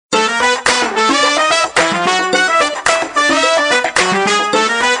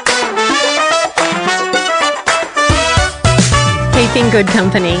Good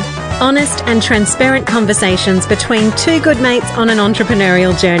Company. Honest and transparent conversations between two good mates on an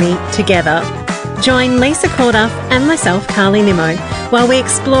entrepreneurial journey together. Join Lisa Corduff and myself, Carly Nimmo, while we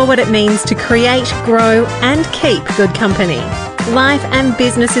explore what it means to create, grow and keep good company. Life and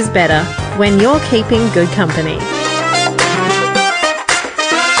business is better when you're keeping good company.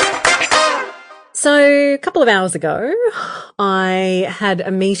 So a couple of hours ago, I had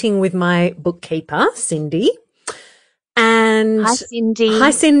a meeting with my bookkeeper, Cindy. And hi, Cindy.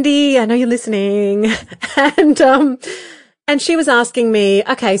 Hi, Cindy. I know you're listening. And she was asking me,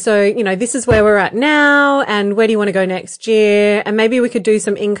 okay, so, you know, this is where we're at now and where do you want to go next year? And maybe we could do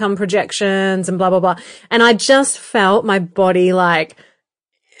some income projections and blah, blah, blah. And I just felt my body like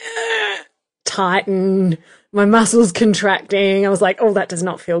tighten, my muscles contracting. I was like, oh, that does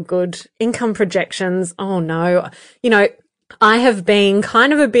not feel good. Income projections. Oh no. You know, I have been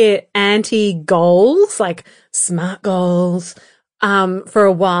kind of a bit anti-goals, like SMART goals, for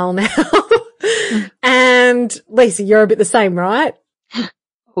a while now. And Lisa, you're a bit the same, right?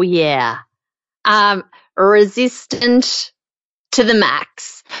 Oh, yeah. Resistant to the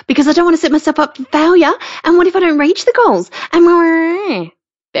max because I don't want to set myself up for failure. And what if I don't reach the goals? And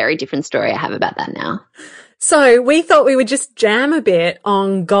very different story I have about that now. So we thought we would just jam a bit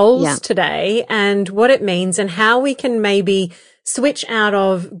on goals today and what it means and how we can maybe switch out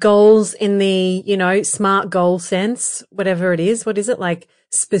of goals in the, you know, SMART goal sense, whatever it is. What is it? Like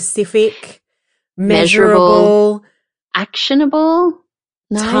specific, measurable, actionable,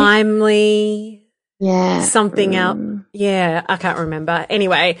 timely, something else. Yeah, I can't remember.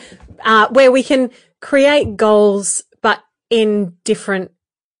 Anyway, where we can create goals, but in different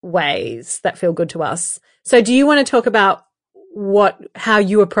ways that feel good to us. So do you want to talk about how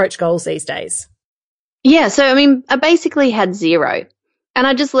you approach goals these days? Yeah. So, I mean, I basically had zero and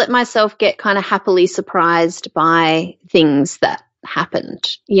I just let myself get kind of happily surprised by things that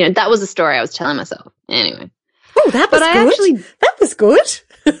happened. You know, that was the story I was telling myself. Anyway. Oh, that was good. That was good.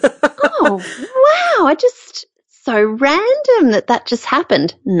 Oh, wow. So random that just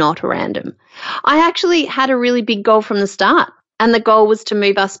happened. Not random. I actually had a really big goal from the start and the goal was to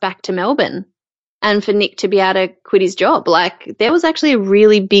move us back to Melbourne. And for Nick to be able to quit his job. Like, there was actually a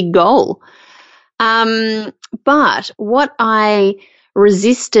really big goal. But what I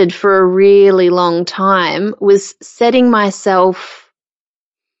resisted for a really long time was setting myself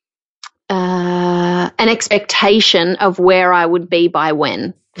an expectation of where I would be by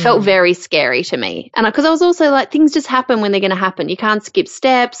when. Felt very scary to me. And because I was also like, things just happen when they're going to happen. You can't skip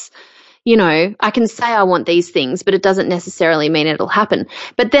steps. You know, I can say I want these things, but it doesn't necessarily mean it'll happen.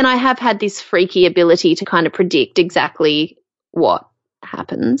 But then I have had this freaky ability to kind of predict exactly what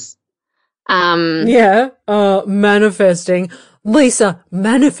happens. Manifesting. Lisa,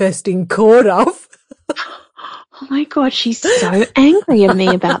 manifesting Corduff. Oh my God, she's so angry at me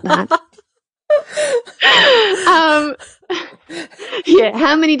about that. Yeah,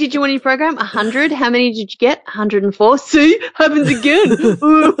 how many did you want in your program? 100. How many did you get? 104. See, happens again.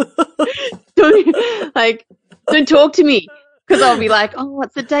 Don't talk to me because I'll be like, oh,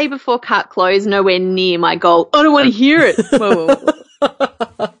 it's the day before cut close, nowhere near my goal. I don't want to hear it.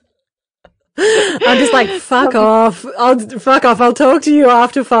 I'm just like, fuck off. I'll talk to you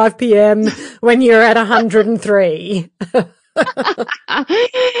after 5 p.m. when you're at 103. But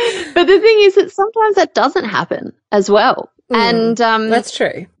the thing is that sometimes that doesn't happen as well. And that's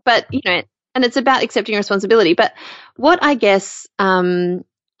true. But, you know, and it's about accepting responsibility. But what I guess I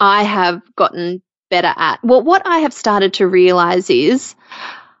have gotten better at, well, what I have started to realize is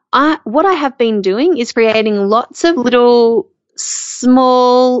what I have been doing is creating lots of little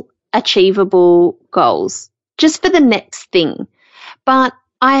small achievable goals just for the next thing. But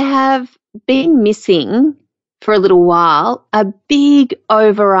I have been missing for a little while a big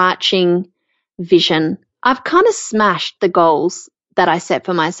overarching vision. I've kind of smashed the goals that I set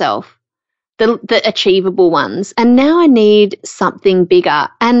for myself, the achievable ones, and now I need something bigger.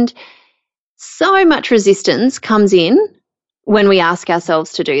 And so much resistance comes in when we ask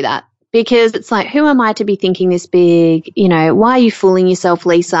ourselves to do that because it's like, who am I to be thinking this big? You know, why are you fooling yourself,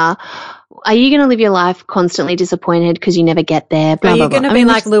 Lisa? Are you going to live your life constantly disappointed because you never get there? Blah, are you going to be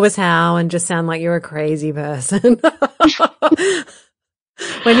like Lewis Howe and just sound like you're a crazy person?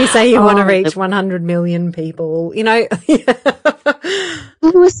 When you say you want to reach 100 million people, you know.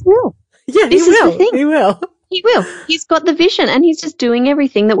 Lewis will. Yeah, this he will. Is the thing. He will. He will. He's got the vision and he's just doing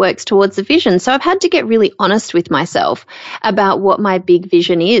everything that works towards the vision. So I've had to get really honest with myself about what my big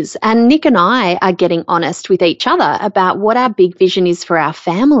vision is. And Nick and I are getting honest with each other about what our big vision is for our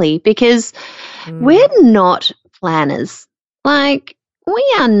family because we're not planners. Like,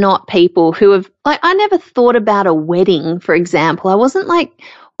 we are not people who have, like, I never thought about a wedding, for example. I wasn't like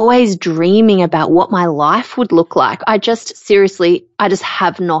always dreaming about what my life would look like. I just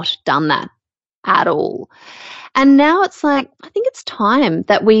have not done that at all. And now it's like, I think it's time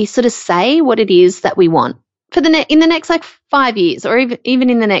that we sort of say what it is that we want for in the next like 5 years, or even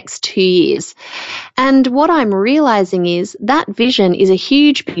in the next 2 years. And what I'm realizing is that vision is a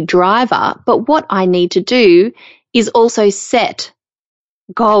huge big driver, but what I need to do is also set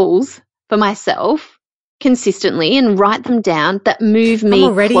goals for myself consistently and write them down that move me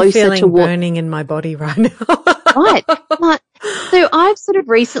I'm already closer feeling to what burning in my body right now. right. So I've sort of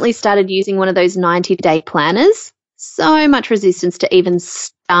recently started using one of those 90-day planners. So much resistance to even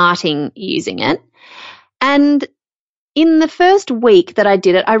starting using it. And in the first week that I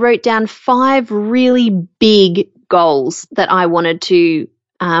did it, I wrote down 5 really big goals that I wanted to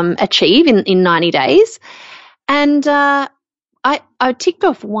achieve in 90 days. And I ticked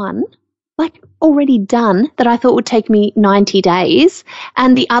off one, like already done, that I thought would take me 90 days.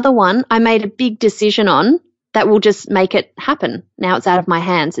 And the other one I made a big decision on that will just make it happen. Now it's out of my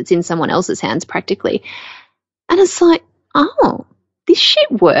hands. It's in someone else's hands practically. And it's like, oh, this shit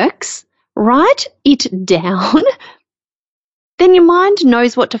works. Write it down. Then your mind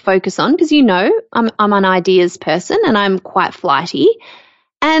knows what to focus on because I'm an ideas person and I'm quite flighty.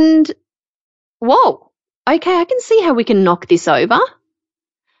 And whoa, okay, I can see how we can knock this over.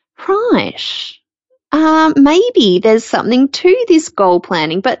 Right. Maybe there's something to this goal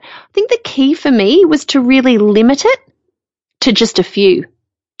planning, but I think the key for me was to really limit it to just a few.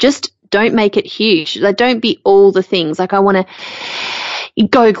 Just don't make it huge. Like, don't be all the things. Like, I want to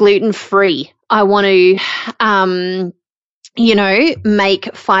go gluten-free. I want to,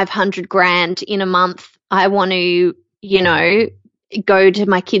 make 500 grand in a month. I want to, go to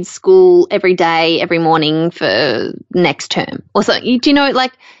my kids' school every day, every morning for next term or something. Do you know,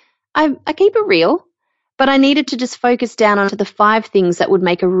 like, I keep it real, but I needed to just focus down onto the 5 things that would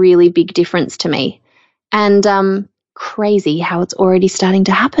make a really big difference to me. And crazy how it's already starting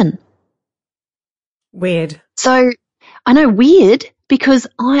to happen. Weird. So I know, weird, because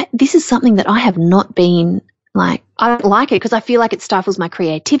this is something that I have not been like. I don't like it because I feel like it stifles my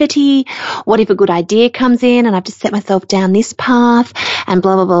creativity. What if a good idea comes in and I have to set myself down this path and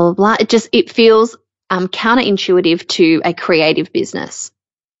blah, blah, blah, blah, blah. It feels counterintuitive to a creative business.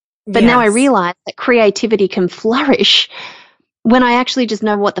 But now I realize that creativity can flourish when I actually just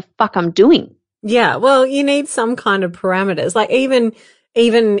know what the fuck I'm doing. Yeah, well, you need some kind of parameters. Like even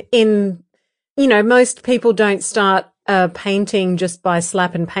in, most people don't start painting just by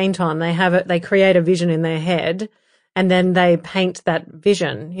slapping paint on. They create a vision in their head and then they paint that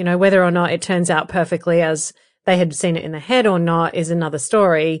vision. Whether or not it turns out perfectly as they had seen it in their head or not is another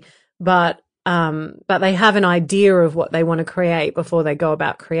story. But they have an idea of what they want to create before they go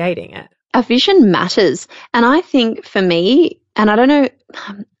about creating it. A vision matters. And I think for me, and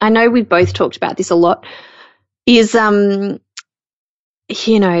I know we've both talked about this a lot, is,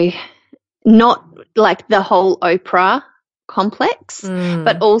 not like the whole Oprah complex,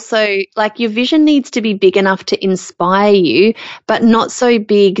 but also like your vision needs to be big enough to inspire you, but not so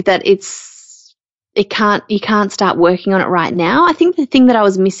big that you can't start working on it right now. I think the thing that I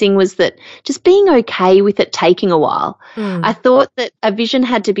was missing was that just being okay with it taking a while. I thought that a vision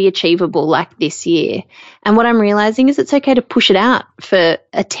had to be achievable like this year. And what I'm realizing is it's okay to push it out for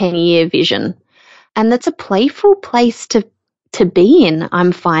a 10-year vision. And that's a playful place to be in,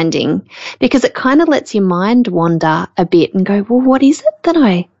 I'm finding, because it kind of lets your mind wander a bit and go, well, what is it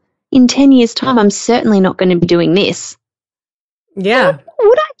that in 10 years' time, I'm certainly not going to be doing this. Yeah. What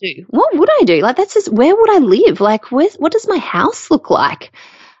would I do? What would I do? Like, that's just, where would I live? Like, what does my house look like?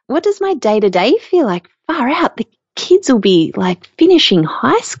 What does my day-to-day feel like? Far out. The kids will be like finishing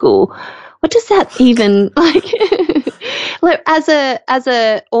high school. What does that even like? Look, as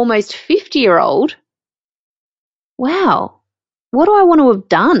a almost 50-year-old, wow. What do I want to have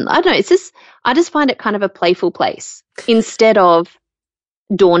done? I don't know. I just find it kind of a playful place instead of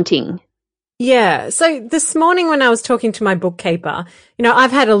daunting. Yeah. So this morning when I was talking to my bookkeeper,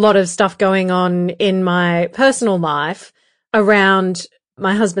 I've had a lot of stuff going on in my personal life around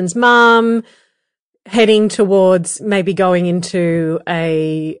my husband's mum, heading towards maybe going into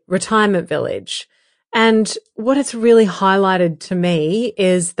a retirement village. And what it's really highlighted to me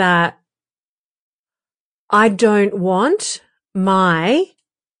is that I don't want my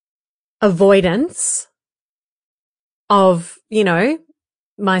avoidance of,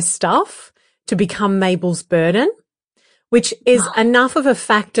 my stuff to become Mabel's burden. which is enough of a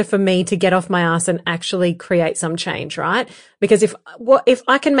factor for me to get off my ass and actually create some change, right? Because if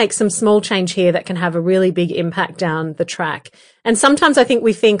I can make some small change here that can have a really big impact down the track. And sometimes I think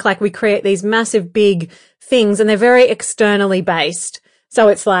we think like we create these massive big things and they're very externally based. So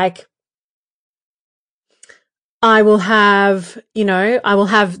it's like, I will have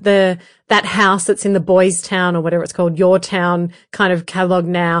that house that's in the Boys Town or whatever it's called, Your Town kind of catalog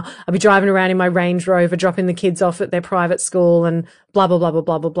now. I'll be driving around in my Range Rover, dropping the kids off at their private school and blah, blah, blah, blah,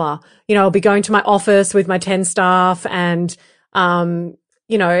 blah, blah, blah. You know, I'll be going to my office with my 10 staff and,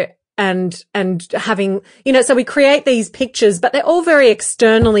 you know, and having, you know, so we create these pictures, but they're all very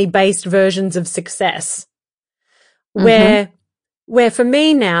externally based versions of success where for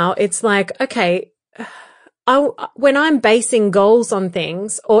me now, it's like, okay, when I'm basing goals on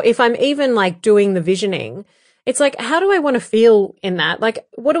things, or if I'm even like doing the visioning, it's like, how do I want to feel in that? Like,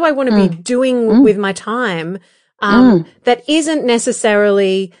 what do I want to be doing with my time, that isn't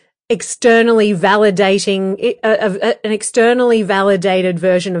necessarily externally validating an externally validated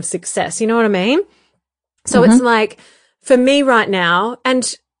version of success. You know what I mean? So it's like for me right now,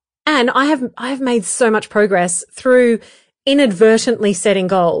 and I've made so much progress through inadvertently setting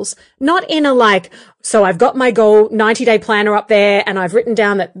goals, not in a like, so I've got my goal 90-day planner up there and I've written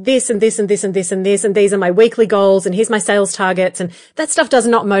down that this and this and this and this and this and these are my weekly goals and here's my sales targets, and that stuff does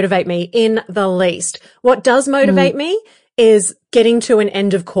not motivate me in the least. What does motivate me is getting to an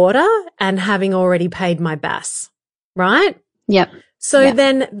end of quarter and having already paid my BAS, right? Yep. So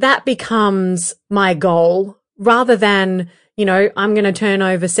then that becomes my goal rather than, you know, I'm going to turn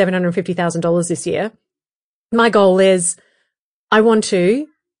over $750,000 this year. My goal is I want to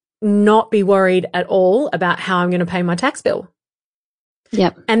not be worried at all about how I'm going to pay my tax bill.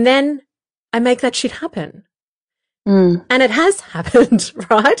 Yep. And then I make that shit happen. And it has happened,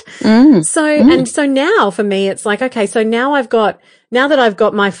 right? So now for me, it's like, okay, so now that I've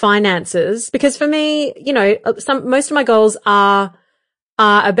got my finances, because for me, you know, most of my goals are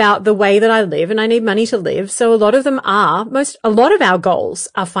about the way that I live and I need money to live. So a lot of our goals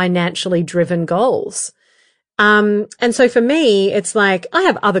are financially driven goals. And so for me, it's like I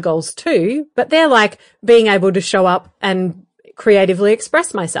have other goals too, but they're like being able to show up and creatively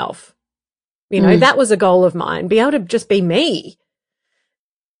express myself. You know, that was a goal of mine, be able to just be me.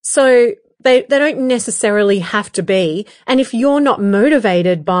 So they don't necessarily have to be. And if you're not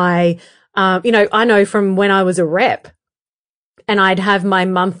motivated by, you know, I know from when I was a rep and I'd have my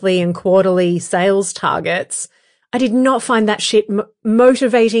monthly and quarterly sales targets, I did not find that shit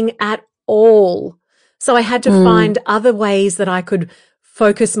motivating at all. So I had to find other ways that I could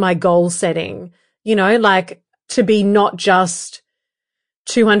focus my goal setting, you know, like to be not just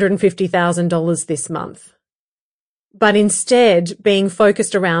 $250,000 this month, but instead being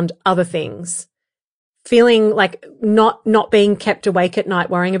focused around other things, feeling like not being kept awake at night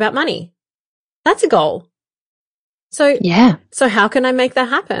worrying about money. That's a goal. So, so how can I make that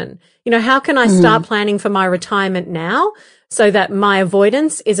happen? You know, how can I start planning for my retirement now so that my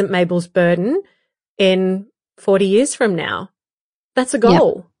avoidance isn't Mabel's burden in 40 years from now? That's a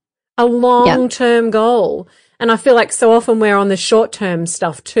goal, a long-term goal. And I feel like so often we're on the short-term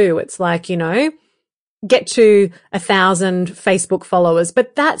stuff too. It's like, you know, get to 1,000 Facebook followers,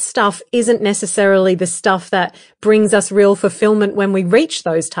 but that stuff isn't necessarily the stuff that brings us real fulfillment when we reach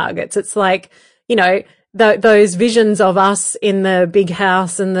those targets. It's like, you know, those visions of us in the big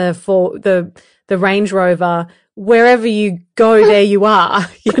house and the Range Rover, wherever you go, there you are,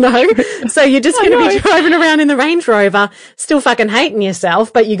 you know? So you're just going to be driving around in the Range Rover, still fucking hating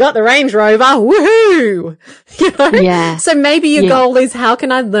yourself, but you got the Range Rover, woohoo! You know? Yeah. So maybe your goal is, how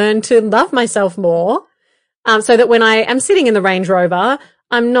can I learn to love myself more? So that when I am sitting in the Range Rover,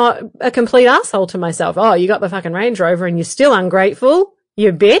 I'm not a complete asshole to myself. Oh, you got the fucking Range Rover and you're still ungrateful,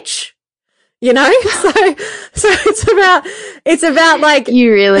 you bitch. You know? So it's about like.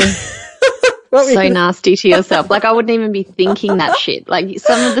 You really. So nasty to yourself. Like, I wouldn't even be thinking that shit. Like,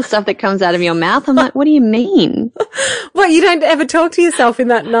 some of the stuff that comes out of your mouth, I'm like, what do you mean? What, you don't ever talk to yourself in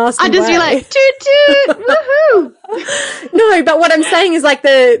that nasty way? I just be like, toot toot, woohoo. No, but what I'm saying is like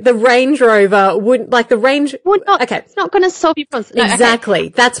the Range Rover wouldn't, like the Range. Would not, okay. It's not going to solve your problems. No, exactly. Okay.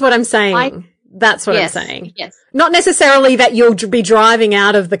 That's what I'm saying. That's what I'm saying. Yes. Not necessarily that you'll be driving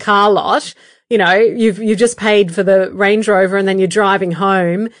out of the car lot. You know, you've just paid for the Range Rover and then you're driving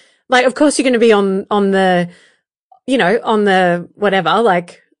home. Like, of course you're going to be on the, you know, on the whatever,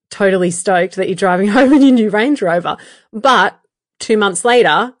 like totally stoked that you're driving home in your new Range Rover. But 2 months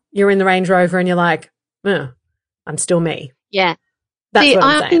later, you're in the Range Rover and you're like, I'm still me. Yeah. That's what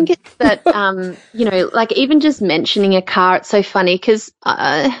I'm saying. I think it's that, you know, like even just mentioning a car, it's so funny because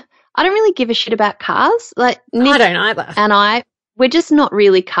I I don't really give a shit about cars. Like Nick I don't either. and we're just not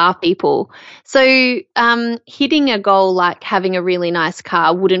really car people. So hitting a goal like having a really nice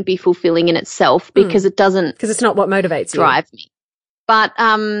car wouldn't be fulfilling in itself because it doesn't Because it's not what motivates you. drive me. But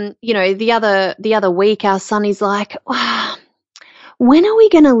you know, the other week our son is like, "Wow, when are we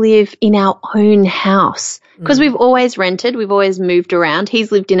going to live in our own house?" Because we've always rented, we've always moved around.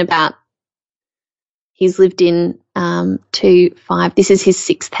 He's lived in 2, 5. This is his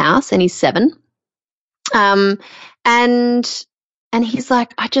 6th house, and he's 7. And he's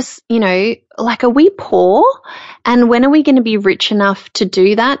like, I just, you know, like, are we poor? And when are we going to be rich enough to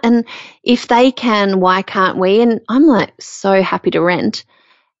do that? And if they can, why can't we? And I'm like so happy to rent.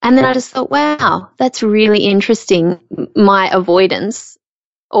 And then I just thought, wow, that's really interesting. My avoidance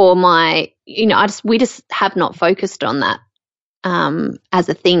or my, you know, we just have not focused on that as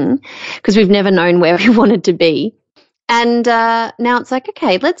a thing because we've never known where we wanted to be. And now it's like,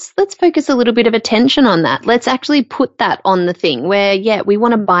 okay, let's focus a little bit of attention on that. Let's actually put that on the thing where, yeah, we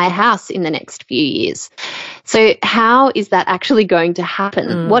want to buy a house in the next few years. So how is that actually going to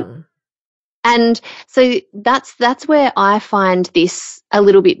happen? What? And so that's where I find this a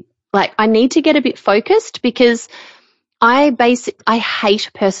little bit like I need to get a bit focused because I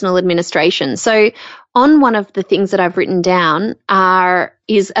hate personal administration. So on one of the things that I've written down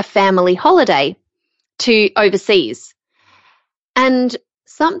is a family holiday to overseas. And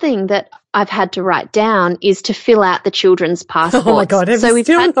something that I've had to write down is to fill out the children's passports. Oh my God, have you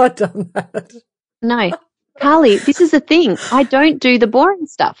still not done that? No. Carly, this is the thing. I don't do the boring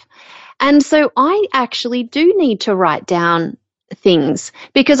stuff. And so I actually do need to write down things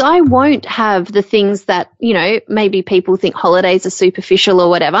because I won't have the things that, you know, maybe people think holidays are superficial or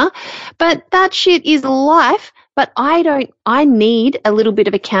whatever, but that shit is life. But I need a little bit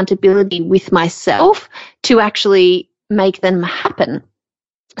of accountability with myself to actually make them happen.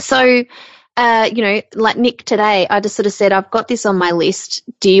 So, you know, like Nick today, I just sort of said, I've got this on my list.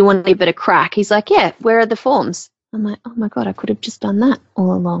 Do you want to give it a crack? He's like, yeah, where are the forms? I'm like, oh my God, I could have just done that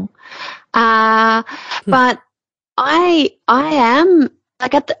all along. But I am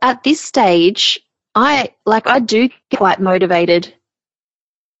like at this stage, I do get quite motivated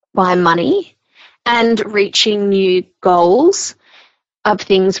by money and reaching new goals of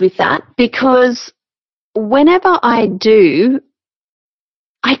things with that because whenever I do,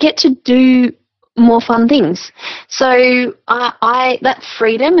 I get to do more fun things. So I that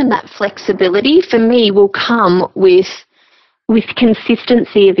freedom and that flexibility for me will come with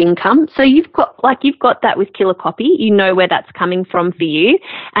consistency of income. So you've got that with Killer Copy. You know where that's coming from for you,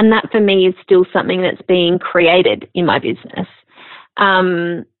 and that for me is still something that's being created in my business.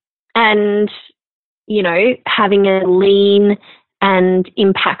 And you know, having a lean and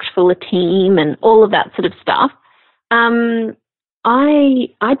impactful team and all of that sort of stuff.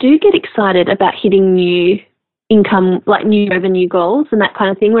 I do get excited about hitting new income, like new revenue goals and that kind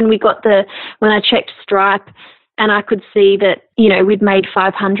of thing. When I checked Stripe and I could see that, you know, we'd made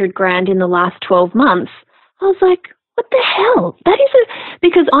 $500,000 in the last 12 months, I was like, what the hell?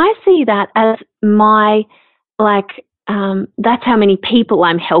 Because I see that as my, that's how many people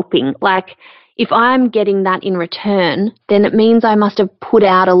I'm helping. Like, if I'm getting that in return, then it means I must have put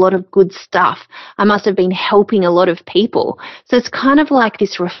out a lot of good stuff. I must have been helping a lot of people. So it's kind of like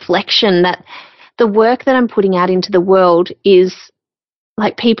this reflection that the work that I'm putting out into the world is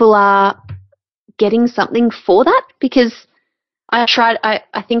like people are getting something for that because I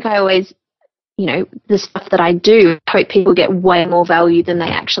think I always, you know, the stuff that I do, I hope people get way more value than they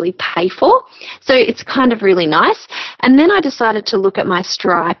actually pay for. So it's kind of really nice. And then I decided to look at my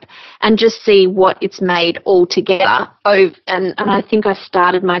Stripe and just see what it's made all together. And I think I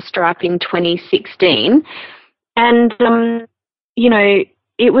started my Stripe in 2016. And, you know,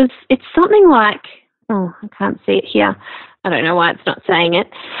 it's something like, oh, I can't see it here. I don't know why it's not saying it.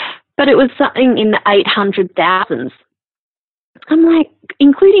 But it was something in the 800,000s. I'm like,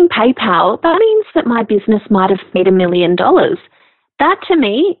 including PayPal, that means that my business might have made $1 million. That to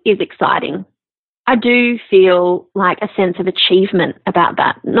me is exciting. I do feel like a sense of achievement about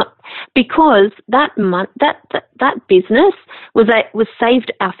that, not because that business was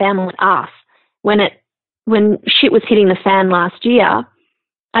saved our family ass when shit was hitting the fan last year.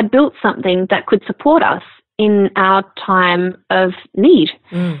 I built something that could support us in our time of need,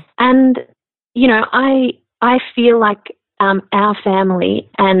 and you know, I feel like our family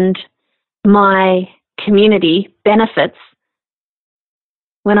and my community benefits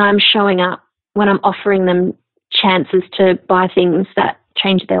when I'm showing up, when I'm offering them chances to buy things that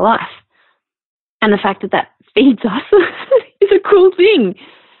change their life. And the fact that feeds us is a cool thing.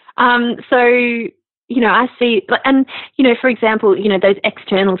 So, I see, and, for example, those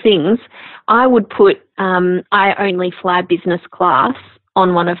external things, I would put, I only fly business class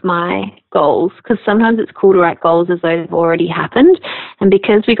on one of my goals, because sometimes it's cool to write goals as though they've already happened. And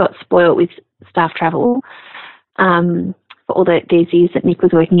because we got spoiled with staff travel, for all these years that Nick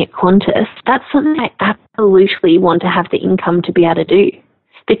was working at Qantas, that's something I absolutely want to have the income to be able to do.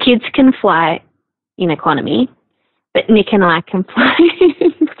 The kids can fly in economy, but Nick and I can fly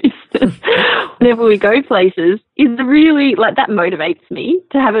in business whenever we go places. Is really, that motivates me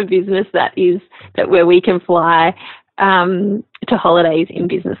to have a business where we can fly to holidays in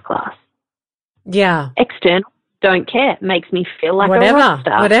business class. Yeah. External, don't care. Makes me feel like a rock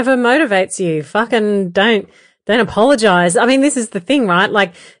star. Whatever motivates you. Fucking don't apologize. I mean, this is the thing,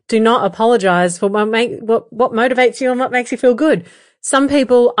 right? Do not apologize for what motivates you and what makes you feel good. Some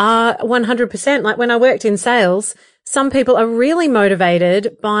people are 100%, like when I worked in sales, some people are really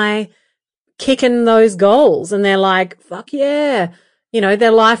motivated by kicking those goals, and they're like, fuck yeah.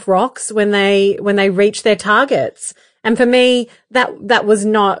 Their life rocks when they reach their targets. And for me, that was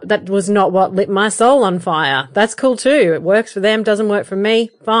not what lit my soul on fire. That's cool too. It works for them, doesn't work for me.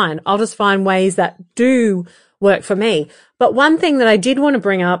 Fine. I'll just find ways that do work for me. But one thing that I did want to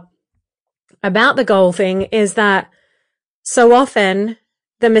bring up about the goal thing is that so often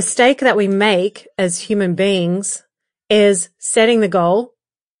the mistake that we make as human beings is setting the goal,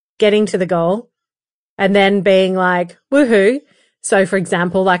 getting to the goal, and then being like, woohoo. So, for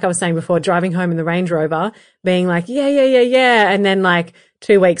example, like I was saying before, driving home in the Range Rover, being like, yeah. And then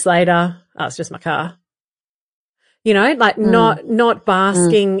 2 weeks later, oh, it's just my car. Not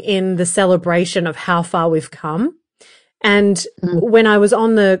basking in the celebration of how far we've come. And when I was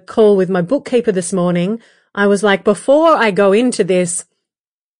on the call with my bookkeeper this morning, I was like, before I go into this,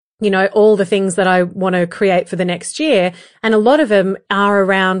 all the things that I want to create for the next year, and a lot of them are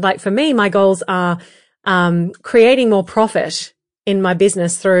around, for me, my goals are creating more profit in my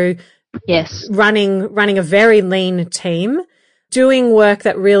business through running a very lean team, doing work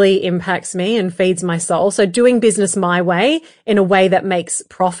that really impacts me and feeds my soul. So doing business my way in a way that makes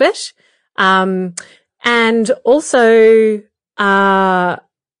profit. And also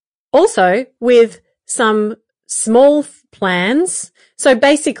with some small plans. So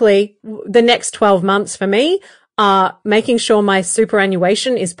basically the next 12 months for me are making sure my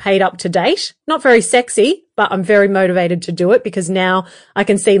superannuation is paid up to date. Not very sexy, but I'm very motivated to do it because now I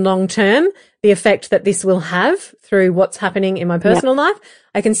can see long term the effect that this will have through what's happening in my personal life.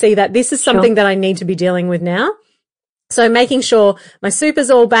 I can see that this is something that I need to be dealing with now. So making sure my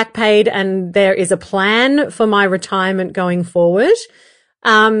super's all back paid and there is a plan for my retirement going forward.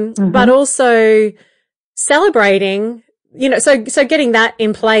 But also celebrating, so getting that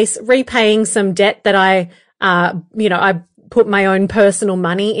in place, repaying some debt that I put my own personal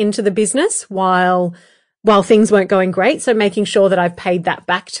money into the business while things weren't going great. So making sure that I've paid that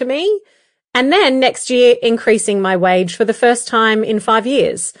back to me. And then next year, increasing my wage for the first time in 5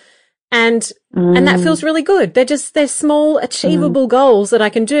 years. And that feels really good. They're small, achievable goals that I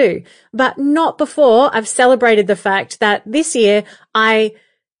can do, but not before I've celebrated the fact that this year I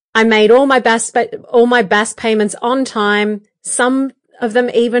made all my BAS payments on time. Some of them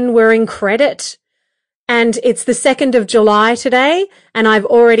even were in credit. And it's the 2nd of July today, and I've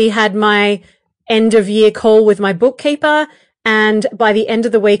already had my end of year call with my bookkeeper. And by the end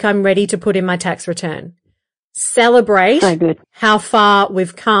of the week, I'm ready to put in my tax return. Celebrate how far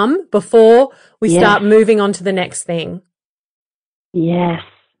we've come before we start moving on to the next thing. Yes.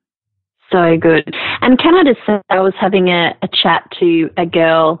 So good. And can I just say, I was having a chat to a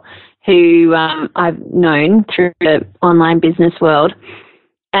girl who I've known through the online business world,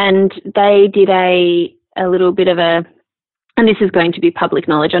 and they did a little bit of and this is going to be public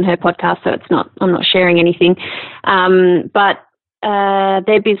knowledge on her podcast, so I'm not sharing anything. But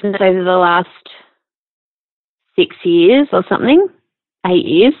their business over the last 6 years or something, 8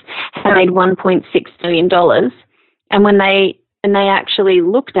 years, had made $1.6 million. And when they actually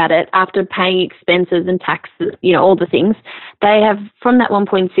looked at it after paying expenses and taxes, all the things, they have, from that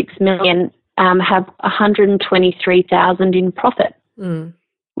 1.6 million, have 123,000 in profit,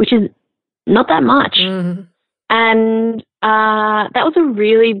 which is not that much. And that was a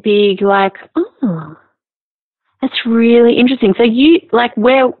really big, that's really interesting. So you,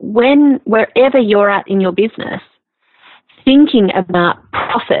 wherever you're at in your business, thinking about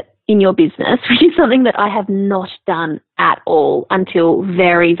profit in your business, which is something that I have not done at all until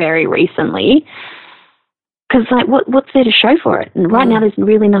very, very recently. Because, what's there to show for it? And right now there's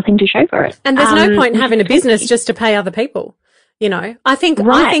really nothing to show for it. And there's no point in having a business just to pay other people. I think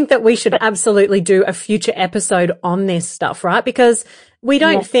Right. that we should absolutely do a future episode on this stuff, right? Because we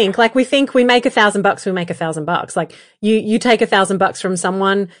don't think, like, we think we make $1,000, we make $1,000. Like, you take $1,000 from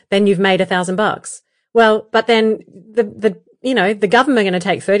someone, then you've made $1,000. Well, but then the government are going to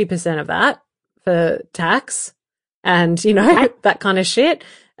take 30% of that for tax and, that kind of shit.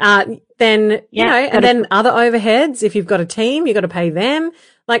 Then, and then other overheads. If you've got a team, you've got to pay them.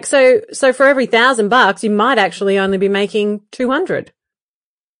 Like, so for every $1,000, you might actually only be making 200.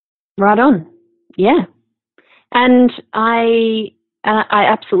 Right on. Yeah. And I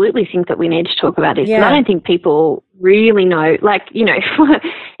absolutely think that we need to talk about this. Yeah. But I don't think people really know, like,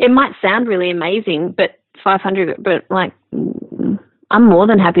 it might sound really amazing, but 500, but like, I'm more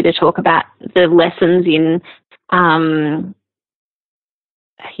than happy to talk about the lessons in,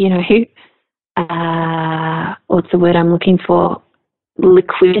 what's the word I'm looking for?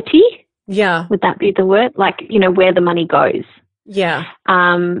 Liquidity. Yeah. Would that be the word? Like, where the money goes. Yeah.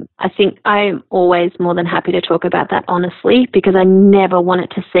 I think I'm always more than happy to talk about that honestly, because I never want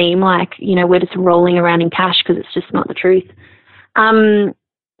it to seem like, we're just rolling around in cash, because it's just not the truth.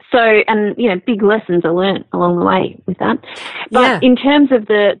 Big lessons are learnt along the way with that. But in terms of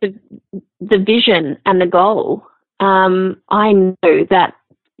the vision and the goal, I know that,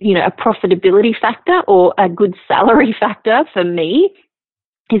 a profitability factor or a good salary factor for me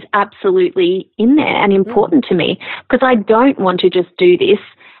is absolutely in there and important to me, because I don't want to just do this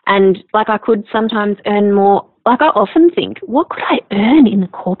and, like, I could sometimes earn more. Like, I often think, what could I earn in the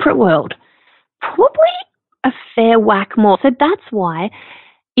corporate world? Probably a fair whack more. So that's why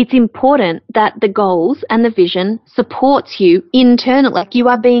it's important that the goals and the vision supports you internally, like you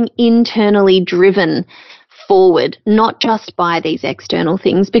are being internally driven forward, not just by these external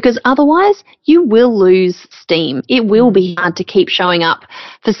things, because otherwise you will lose steam. It will be hard to keep showing up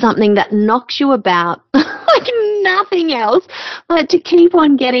for something that knocks you about like nothing else, but to keep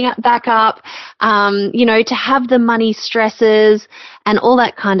on getting back up, to have the money stresses and all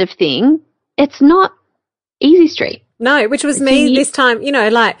that kind of thing. It's not easy street. No, which was me this time,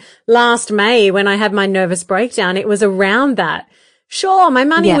 like last May when I had my nervous breakdown, it was around that. Sure, my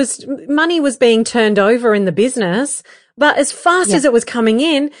money was being turned over in the business, but as fast as it was coming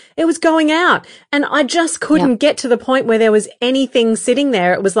in, it was going out. And I just couldn't get to the point where there was anything sitting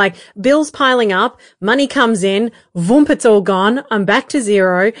there. It was like bills piling up, money comes in, voomp, it's all gone. I'm back to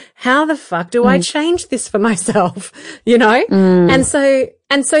zero. How the fuck do I change this for myself? And so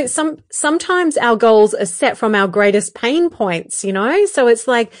sometimes our goals are set from our greatest pain points, So it's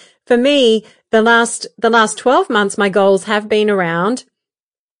like, for me, the last 12 months, my goals have been around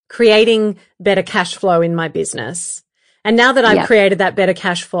creating better cash flow in my business. And now that I've created that better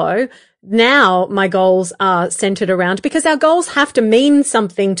cash flow, now my goals are centered around, because our goals have to mean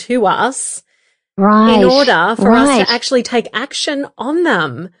something to us in order for us to actually take action on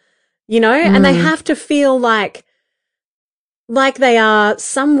them, and they have to feel like they are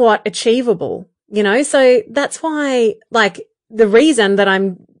somewhat achievable, So that's why, like, the reason that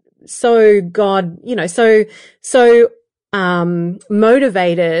I'm so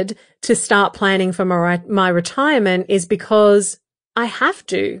motivated to start planning for my retirement is because I have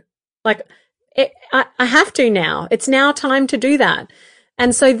to. Like, I have to now. It's now time to do that.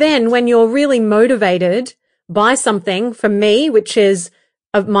 And so then when you're really motivated by something, for me, which is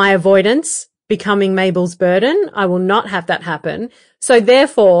of my avoidance becoming Mabel's burden, I will not have that happen. So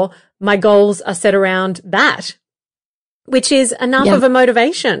therefore, my goals are set around that, which is enough of a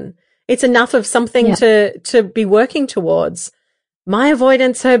motivation. It's enough of something to be working towards. My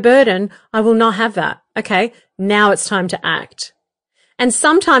avoidance, her burden, I will not have that. Okay. Now it's time to act. And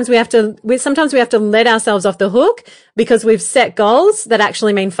sometimes we have to let ourselves off the hook because we've set goals that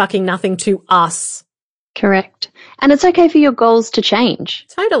actually mean fucking nothing to us. Correct. And it's okay for your goals to change.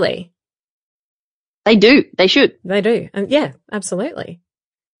 Totally. They do. They should. They do. And yeah, absolutely.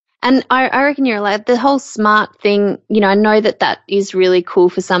 And I reckon you're like the whole SMART thing, I know that is really cool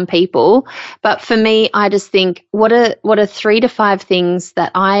for some people, but for me, I just think what are 3 to 5 things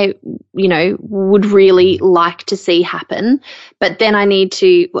that I, would really like to see happen. But then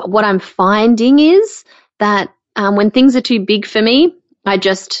what I'm finding is that when things are too big for me, I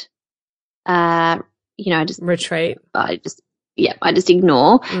just retreat. I just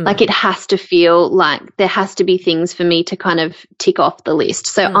ignore. Like, it has to feel like there has to be things for me to kind of tick off the list.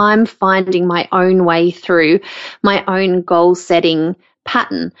 So I'm finding my own way through my own goal setting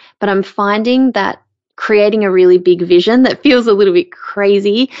pattern, but I'm finding that creating a really big vision that feels a little bit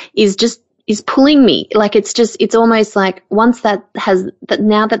crazy is pulling me. Like, it's almost like now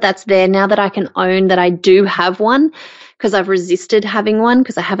that that's there, now that I can own that I do have one, because I've resisted having one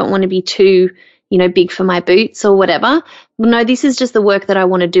because I haven't want to be too, big for my boots or whatever. No, this is just the work that I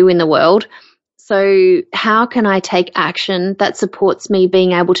want to do in the world. So how can I take action that supports me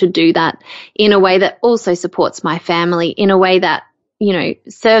being able to do that in a way that also supports my family, in a way that,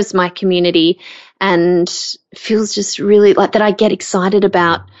 serves my community and feels just really like that I get excited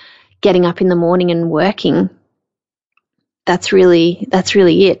about getting up in the morning and working. That's really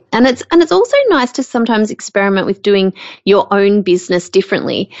it. And it's also nice to sometimes experiment with doing your own business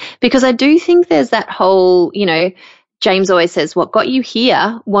differently, because I do think there's that whole, James always says, what got you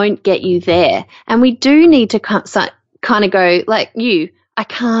here won't get you there. And we do need to kind of go like I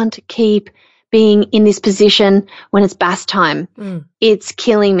can't keep being in this position when it's bath time. It's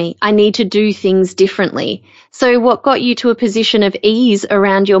killing me. I need to do things differently. So what got you to a position of ease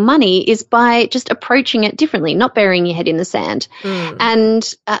around your money is by just approaching it differently, not burying your head in the sand. And,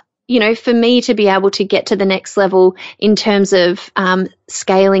 for me to be able to get to the next level in terms of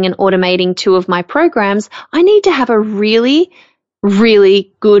scaling and automating 2 of my programs, I need to have a really,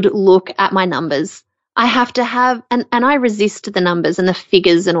 really good look at my numbers. I have to have, and I resist the numbers and the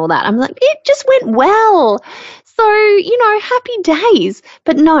figures and all that. I'm like, it just went well. So, happy days.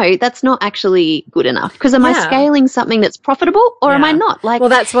 But no, that's not actually good enough, because am I scaling something that's profitable or am I not? Well,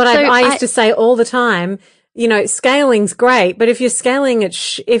 that's what I used to say all the time. Scaling's great, but if you're scaling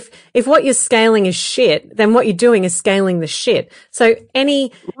it, if what you're scaling is shit, then what you're doing is scaling the shit. So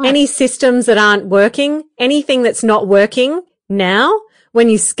any systems that aren't working, anything that's not working now, when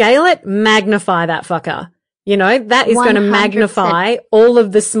you scale it, magnify that fucker. That is 100%. Going to magnify all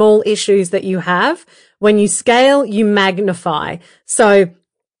of the small issues that you have. When you scale, you magnify. So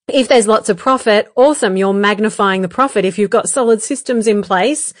if there's lots of profit, awesome, you're magnifying the profit. If you've got solid systems in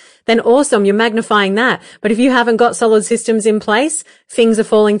place, then awesome, you're magnifying that. But if you haven't got solid systems in place, things are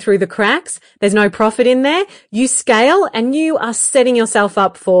falling through the cracks, there's no profit in there, you scale and you are setting yourself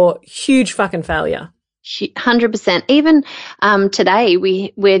up for huge fucking failure. 100%. Even today,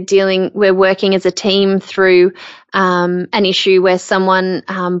 we're working as a team through an issue where someone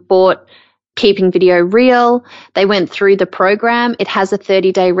bought Keeping Video Real. They went through the program. It has a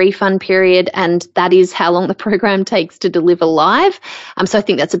 30-day refund period, and that is how long the program takes to deliver live. So I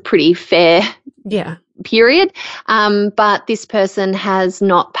think that's a pretty fair period. But this person has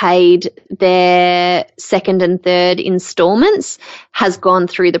not paid their second and third installments, has gone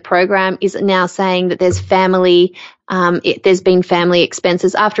through the program, is now saying that there's there's been family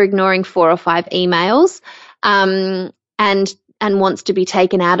expenses after ignoring 4 or 5 emails, and wants to be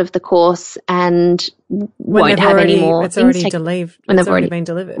taken out of the course and won't have any more. It's already delivered. It's already been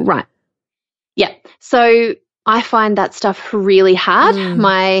delivered. Right. Yeah. So I find that stuff really hard.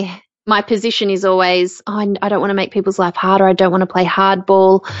 My position is always, I don't want to make people's life harder. I don't want to play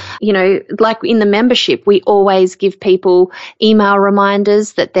hardball. Like in the membership, we always give people email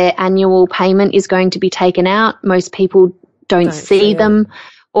reminders that their annual payment is going to be taken out. Most people don't see them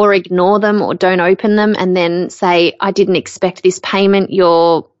or ignore them or don't open them and then say, I didn't expect this payment.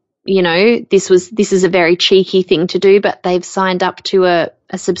 This is a very cheeky thing to do, but they've signed up to a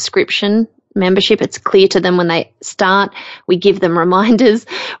subscription membership. It's clear to them when they start. We give them reminders.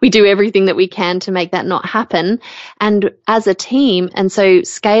 We do everything that we can to make that not happen. And as a team, and so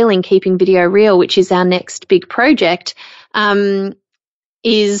scaling Keeping Video Real, which is our next big project,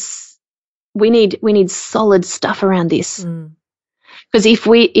 is we need solid stuff around this. Because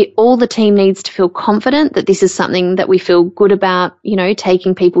if all the team needs to feel confident that this is something that we feel good about,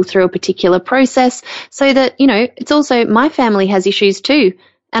 taking people through a particular process, so that, it's also my family has issues too.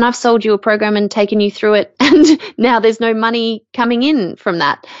 And I've sold you a program and taken you through it, and now there's no money coming in from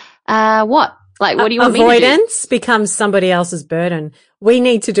that. What? Like, what do you want me to do? Avoidance becomes somebody else's burden. We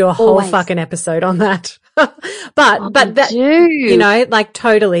need to do a whole fucking episode on that. but that,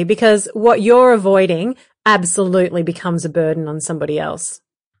 totally, because what you're avoiding absolutely becomes a burden on somebody else.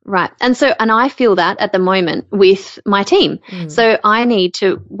 Right. And I feel that at the moment with my team. So I need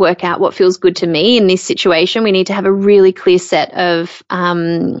to work out what feels good to me in this situation. We need to have a really clear set of,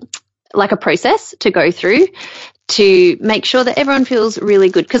 like a process to go through to make sure that everyone feels really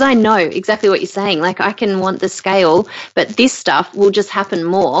good. Because I know exactly what you're saying. Like, I can want the scale, but this stuff will just happen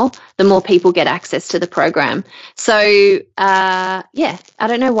more the more people get access to the program. So, I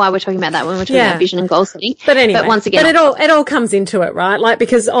don't know why we're talking about that when we're talking about vision and goal setting. But anyway, once again, it all comes into it, right? Like,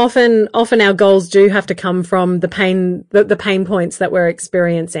 because often our goals do have to come from the pain points that we're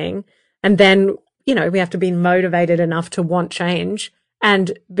experiencing. And then, we have to be motivated enough to want change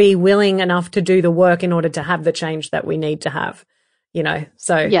and be willing enough to do the work in order to have the change that we need to have,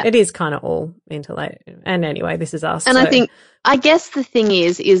 So it is kind of all interrelated. And anyway, this is us. And I guess the thing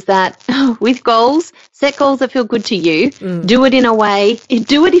is that with goals. Set goals that feel good to you. Do it in a way.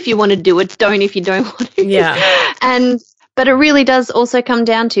 Do it if you want to do it. Don't if you don't want to. Yeah. But it really does also come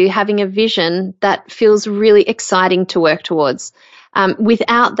down to having a vision that feels really exciting to work towards.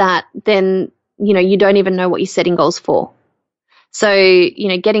 Without that, then, you don't even know what you're setting goals for. So,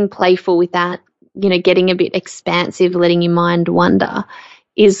 getting playful with that, getting a bit expansive, letting your mind wander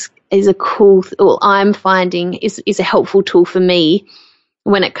is a cool, I'm finding is a helpful tool for me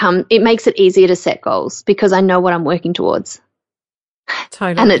when it makes it easier to set goals because I know what I'm working towards.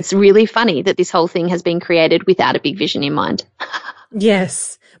 Totally. And it's really funny that this whole thing has been created without a big vision in mind.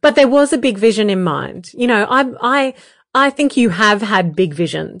 Yes. But there was a big vision in mind. I think you have had big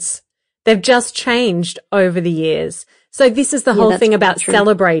visions. They've just changed over the years. So this is the whole thing about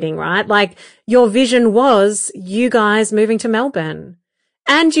celebrating, right? Like your vision was you guys moving to Melbourne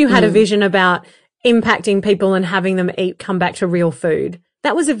and you had a vision about impacting people and having them come back to real food.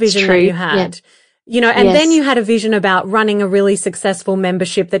 That was a vision that you had. Yeah. And then you had a vision about running a really successful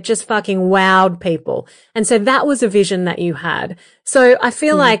membership that just fucking wowed people. And so that was a vision that you had. So I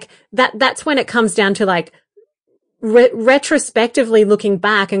feel like that's when it comes down to like retrospectively looking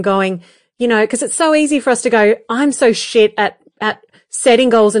back and going, because it's so easy for us to go, I'm so shit at setting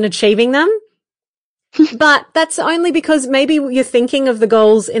goals and achieving them. But that's only because maybe you're thinking of the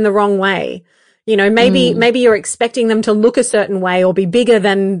goals in the wrong way. Maybe you're expecting them to look a certain way or be bigger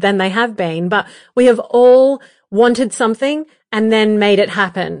than they have been, but we have all wanted something and then made it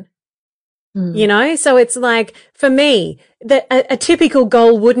happen. So it's like, for me, a typical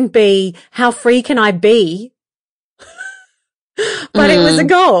goal wouldn't be how free can I be? But it was a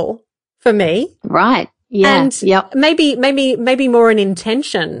goal for me. Right. Yeah. And maybe more an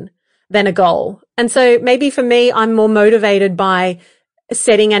intention than a goal. And so maybe for me, I'm more motivated by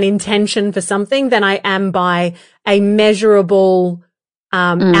setting an intention for something than I am by a measurable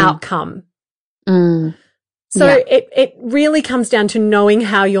outcome. So it really comes down to knowing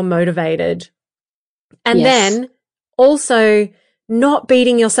how you're motivated. And then also not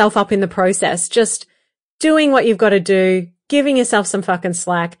beating yourself up in the process, just doing what you've got to do, giving yourself some fucking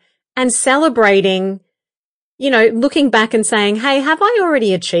slack and celebrating, looking back and saying, hey, have I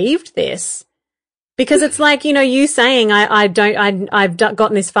already achieved this? Because it's like, you saying I've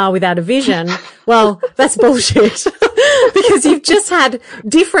gotten this far without a vision. Well, that's bullshit because you've just had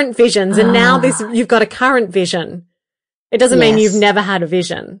different visions and now you've got a current vision. It doesn't mean you've never had a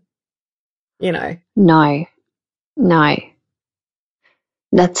vision, No,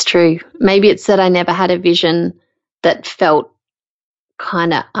 that's true. Maybe it's that I never had a vision that felt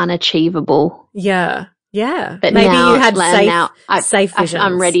kind of unachievable. Yeah. Yeah. But maybe now, you had safe visions.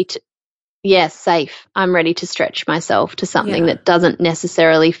 I'm ready to. Yes, safe. I'm ready to stretch myself to something that doesn't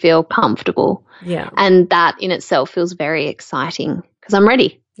necessarily feel comfortable. Yeah. And that in itself feels very exciting because I'm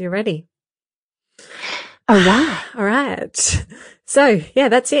ready. You're ready. All right. All right. So, yeah,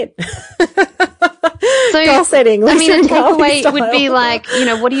 that's it. So, goal setting. I mean, a takeaway would be like,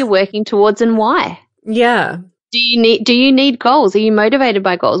 what are you working towards and why? Yeah. Do you need goals? Are you motivated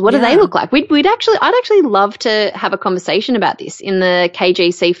by goals? What do they look like? I'd actually love to have a conversation about this in the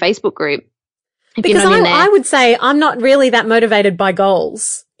KGC Facebook group. Because I would say I'm not really that motivated by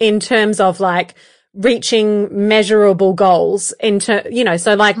goals in terms of like reaching measurable goals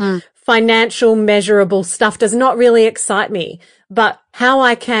financial measurable stuff does not really excite me, but how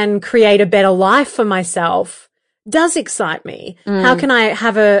I can create a better life for myself does excite me. How can I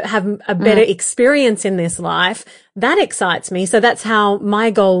have a better experience in this life? That excites me. So that's how my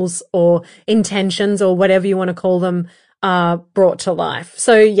goals or intentions or whatever you want to call them are brought to life.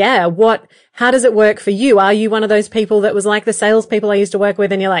 So yeah, how does it work for you? Are you one of those people that was like the salespeople I used to work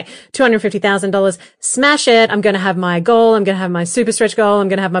with and you're like, $250,000, smash it. I'm going to have my goal. I'm going to have my super stretch goal. I'm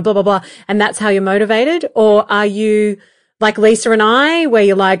going to have my blah, blah, blah. And that's how you're motivated? Or are you like Lisa and I, where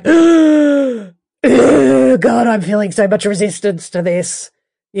you're like, God, I'm feeling so much resistance to this.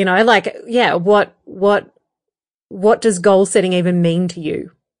 What does goal setting even mean to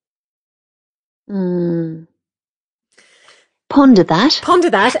you? Ponder that.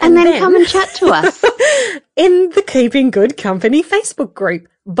 And then come and chat to us. In the Keeping Good Company Facebook group.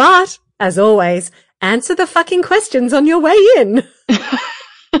 But, as always, answer the fucking questions on your way in.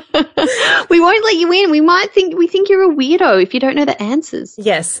 We won't let you in. We think you're a weirdo if you don't know the answers.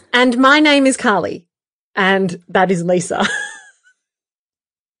 Yes. And my name is Carly. And that is Lisa.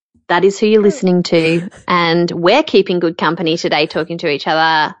 That is who you're listening to. And we're keeping good company today, talking to each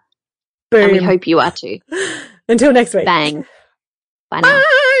other. Boom. And we hope you are too. Until next week. Bang. Bye now. Bye.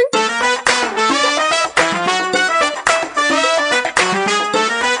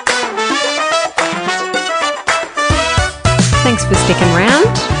 Thanks for sticking around.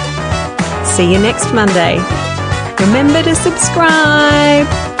 See you next Monday. Remember to subscribe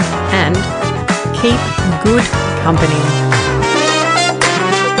and keep good company.